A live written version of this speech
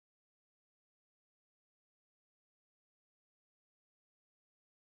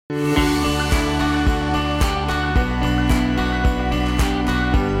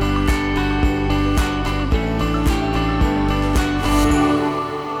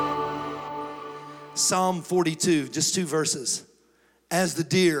Psalm 42, just 2 verses. As the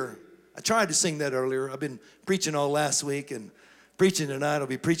deer, I tried to sing that earlier. I've been preaching all last week and preaching tonight. I'll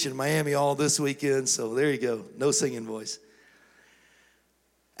be preaching in Miami all this weekend, so there you go. No singing voice.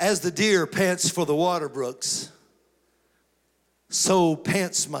 As the deer pants for the water brooks, so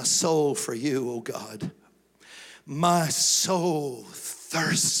pants my soul for you, O God. My soul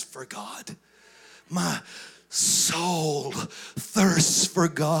thirsts for God. My soul thirsts for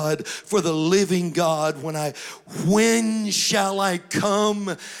God, for the living God. When shall I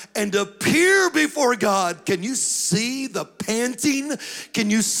come and appear before God? Can you see the panting? Can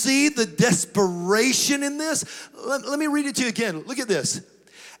you see the desperation in this? Let me read it to you again. Look at this.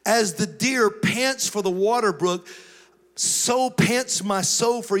 As the deer pants for the water brook, so pants my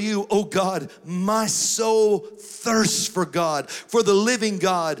soul for you, O God. My soul thirsts for God, for the living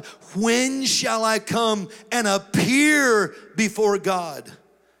God. When shall I come and appear before God?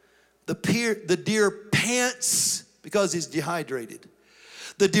 The deer pants because he's dehydrated.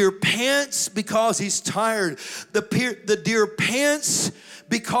 The deer pants because he's tired. The deer pants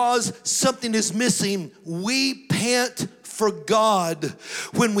because something is missing. We pant for God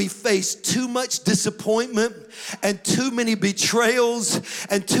when we face too much disappointment and too many betrayals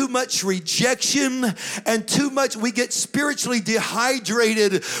and too much rejection and we get spiritually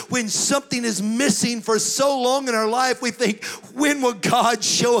dehydrated when something is missing for so long in our life. We think, when will God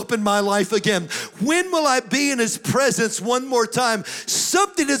show up in my life again? When will I be in his presence one more time?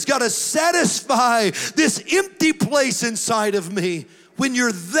 Something has got to satisfy this empty place inside of me. When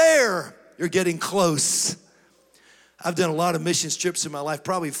you're there, you're getting close. I've done a lot of mission trips in my life,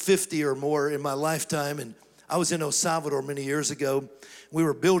 probably 50 or more in my lifetime. And I was in El Salvador many years ago. We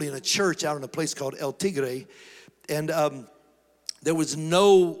were building a church out in a place called El Tigre. And there was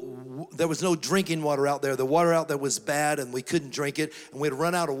no drinking water out there. The water out there was bad and we couldn't drink it. And we had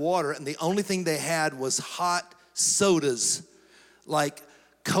run out of water. And the only thing they had was hot sodas, like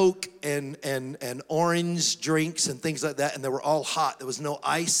Coke and orange drinks and things like that. And they were all hot. There was no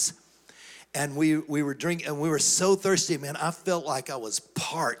ice. And we were drinking, and we were so thirsty, man. I felt like I was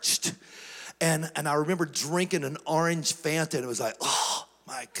parched. And I remember drinking an orange Fanta, and it was like, oh,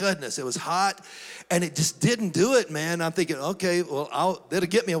 my goodness. It was hot, and it just didn't do it, man. I'm thinking, okay, well, that'll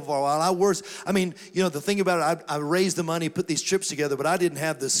get me for a while. The thing about it, I raised the money, put these trips together, but I didn't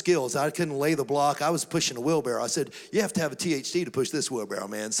have the skills. I couldn't lay the block. I was pushing a wheelbarrow. I said, you have to have a THD to push this wheelbarrow,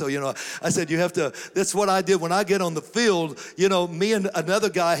 man. So, I said, that's what I did when I get on the field. Me and another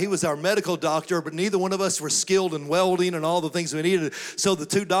guy, he was our medical doctor, but neither one of us were skilled in welding and all the things we needed. So the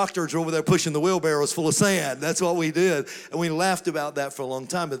two doctors were over there pushing the wheelbarrows full of sand. That's what we did. And we laughed about that for a long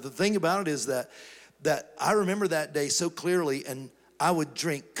time. But the thing about it is that I remember that day so clearly, and I would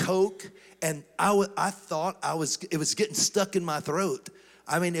drink Coke, and I thought it was getting stuck in my throat.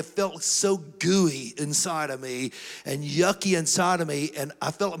 I mean, it felt so gooey inside of me and yucky inside of me, and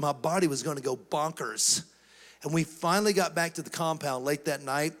I felt like my body was going to go bonkers. And we finally got back to the compound late that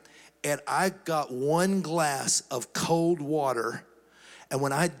night, and I got one glass of cold water, and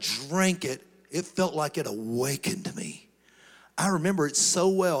when I drank it, it felt like it awakened me. I remember it so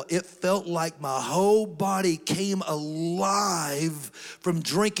well. It felt like my whole body came alive from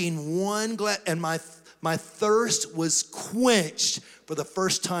drinking one glass, and my thirst was quenched for the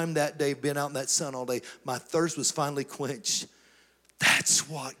first time that day, being out in that sun all day. My thirst was finally quenched. That's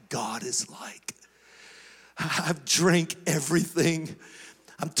what God is like. I've drank everything.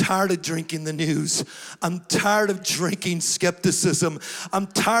 I'm tired of drinking the news. I'm tired of drinking skepticism. I'm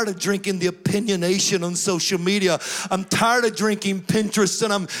tired of drinking the opinionation on social media. I'm tired of drinking Pinterest,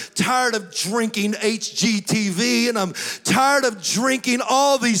 and I'm tired of drinking HGTV, and I'm tired of drinking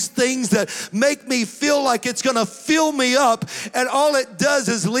all these things that make me feel like it's gonna fill me up, and all it does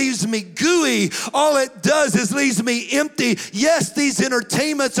is leaves me gooey. All it does is leaves me empty. Yes, these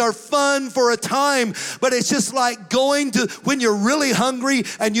entertainments are fun for a time, but it's just like going to, when you're really hungry,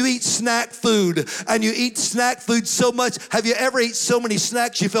 and you eat snack food, and you eat snack food so much. Have you ever eaten so many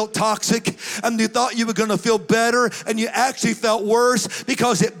snacks you felt toxic, and you thought you were gonna feel better, and you actually felt worse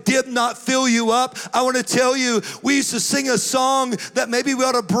because it did not fill you up? I wanna tell you, we used to sing a song that maybe we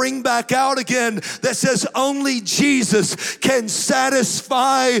ought to bring back out again that says, only Jesus can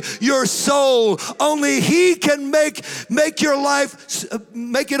satisfy your soul. Only he can make your life,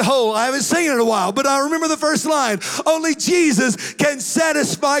 make it whole. I haven't sung it in a while, but I remember the first line. Only Jesus can satisfy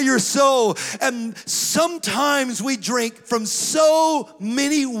your soul. And sometimes we drink from so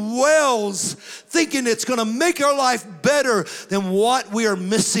many wells thinking it's going to make our life better. Than what we are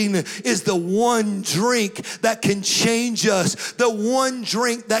missing is the one drink that can change us, the one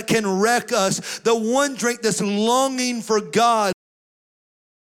drink that can wreck us, the one drink that's longing for God.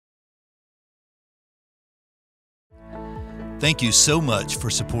 Thank you so much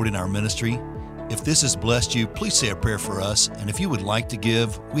for supporting our ministry. If this has blessed you, please say a prayer for us. And if you would like to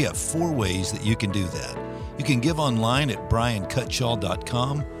give, we have 4 ways that you can do that. You can give online at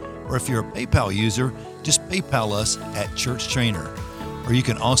briancutshaw.com, or if you're a PayPal user, just PayPal us at Church Trainer. Or you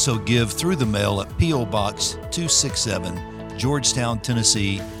can also give through the mail at P.O. Box 267, Georgetown,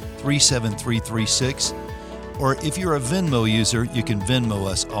 Tennessee 37336. Or if you're a Venmo user, you can Venmo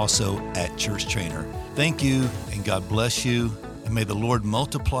us also at Church Trainer. Thank you, and God bless you, and may the Lord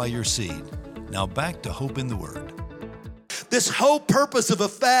multiply your seed. Now back to Hope in the Word. This whole purpose of a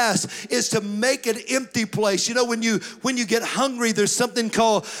fast is to make an empty place. You know, when you get hungry, there's something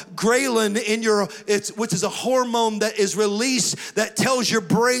called ghrelin in which is a hormone that is released that tells your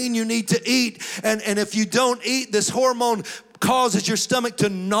brain you need to eat. And if you don't eat, this hormone causes your stomach to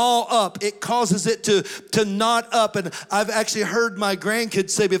gnaw up. It causes it to knot up. And I've actually heard my grandkids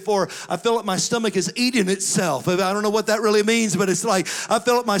say before, I feel like my stomach is eating itself. I don't know what that really means, but it's like, I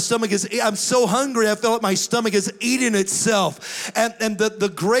feel like my stomach I'm so hungry, I feel like my stomach is eating itself. And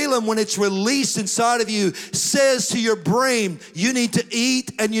the ghrelin, when it's released inside of you, says to your brain, you need to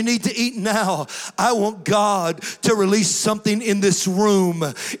eat, and you need to eat now. I want God to release something in this room,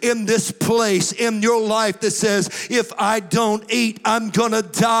 in this place, in your life that says, if I don't eat, I'm gonna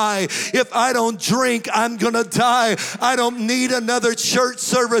die. If I don't drink, I'm gonna die. I don't need another church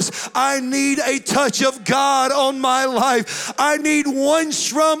service. I need a touch of God on my life. I need one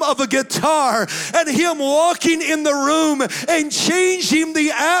strum of a guitar and Him walking in the room and changing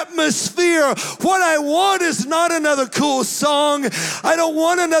the atmosphere. What I want is not another cool song. I don't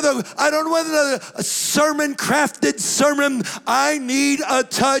want another sermon, crafted sermon. I need a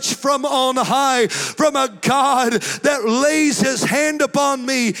touch from on high, from a God that lays His hand upon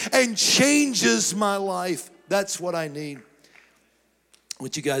me and changes my life. That's what I need. I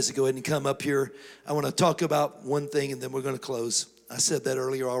want you guys to go ahead and come up here. I want to talk about one thing, and then we're going to close. I said that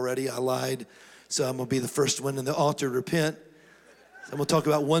earlier already. I lied. So I'm going to be the first one in the altar to repent. I'm going to talk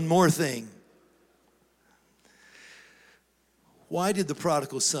about one more thing. Why did the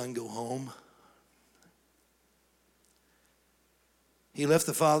prodigal son go home? He left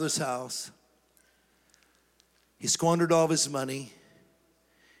the father's house. He squandered all of his money.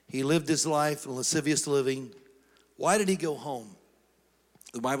 He lived his life in lascivious living. Why did he go home?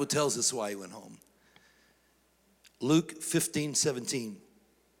 The Bible tells us why he went home. Luke 15:17.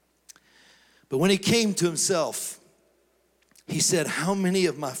 But when he came to himself, he said, how many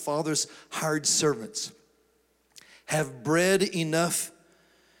of my father's hired servants have bread enough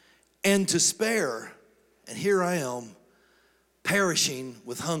and to spare? And here I am, perishing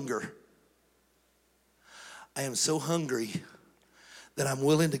with hunger. I am so hungry that I'm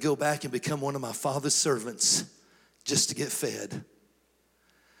willing to go back and become one of my father's servants just to get fed.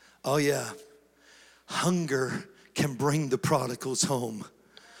 Oh yeah, hunger can bring the prodigals home.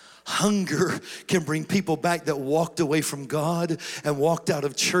 Hunger can bring people back that walked away from God and walked out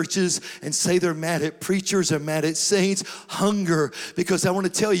of churches and say they're mad at preachers or mad at saints. Hunger, because I want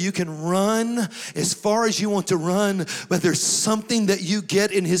to tell you, you can run as far as you want to run, but there's something that you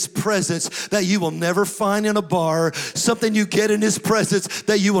get in His presence that you will never find in a bar, something you get in His presence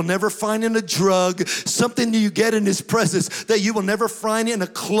that you will never find in a drug, something you get in His presence that you will never find in a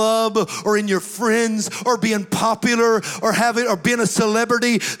club or in your friends or being popular or being a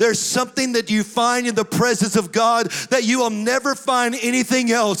celebrity. There's something that you find in the presence of God that you will never find anything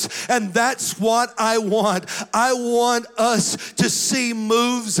else. And that's what I want. I want us to see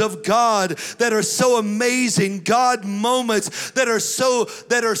moves of God that are so amazing, God moments that are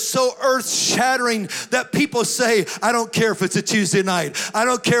so earth-shattering that people say, I don't care if it's a Tuesday night. I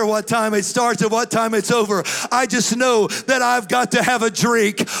don't care what time it starts or what time it's over. I just know that I've got to have a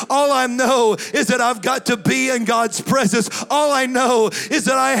drink. All I know is that I've got to be in God's presence. All I know is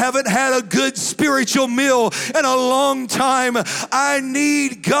that I haven't had a good spiritual meal in a long time. I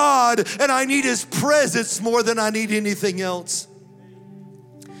need God and I need His presence more than I need anything else.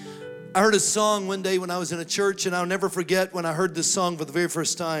 I heard a song one day when I was in a church, and I'll never forget when I heard this song for the very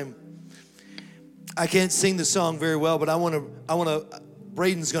first time. I can't sing the song very well, but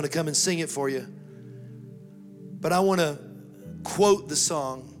Braden's going to come and sing it for you. But I want to quote the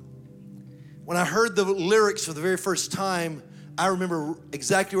song. When I heard the lyrics for the very first time, I remember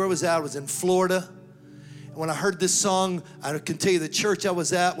exactly where I was at. I was in Florida. And when I heard this song, I can tell you the church I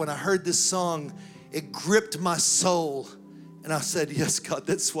was at, when I heard this song, it gripped my soul. And I said, yes, God,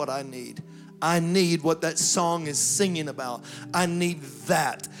 that's what I need. I need what that song is singing about. I need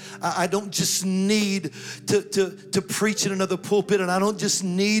that. I don't just need to preach in another pulpit, and I don't just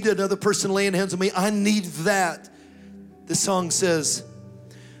need another person laying hands on me. I need that. The song says,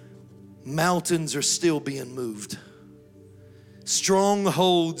 mountains are still being moved.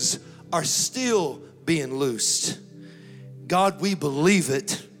 Strongholds are still being loosed. God, we believe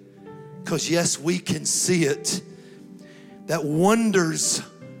it because, yes, we can see it. That wonders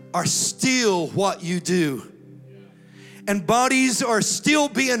are still what you do. And bodies are still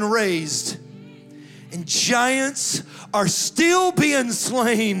being raised. And giants are still being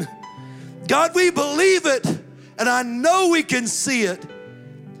slain. God, we believe it. And I know we can see it.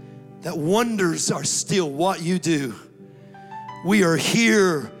 That wonders are still what you do. We are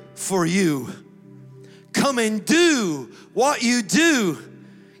here for you. Come and do what you do,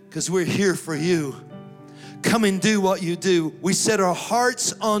 because we're here for you. Come and do what you do. We set our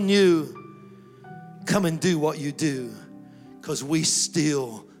hearts on you. Come and do what you do, because we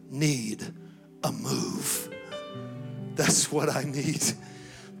still need a move. That's what I need.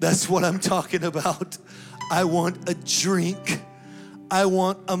 That's what I'm talking about. I want a drink. I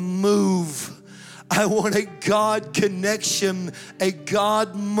want a move. I want a God connection, a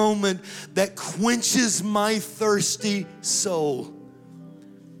God moment that quenches my thirsty soul,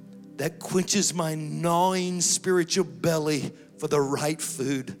 that quenches my gnawing spiritual belly for the right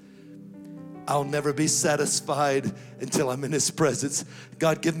food. I'll never be satisfied until I'm in His presence.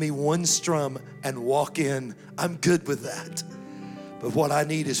 God, give me one strum and walk in. I'm good with that. But what I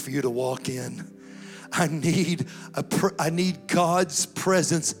need is for you to walk in. I need God's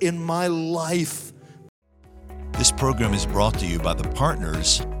presence in my life. This program is brought to you by the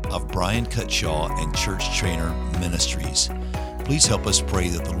partners of Brian Cutshaw and Church Trainer Ministries. Please help us pray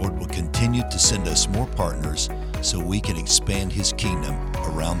that the Lord will continue to send us more partners so we can expand His kingdom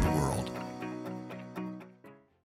around the world.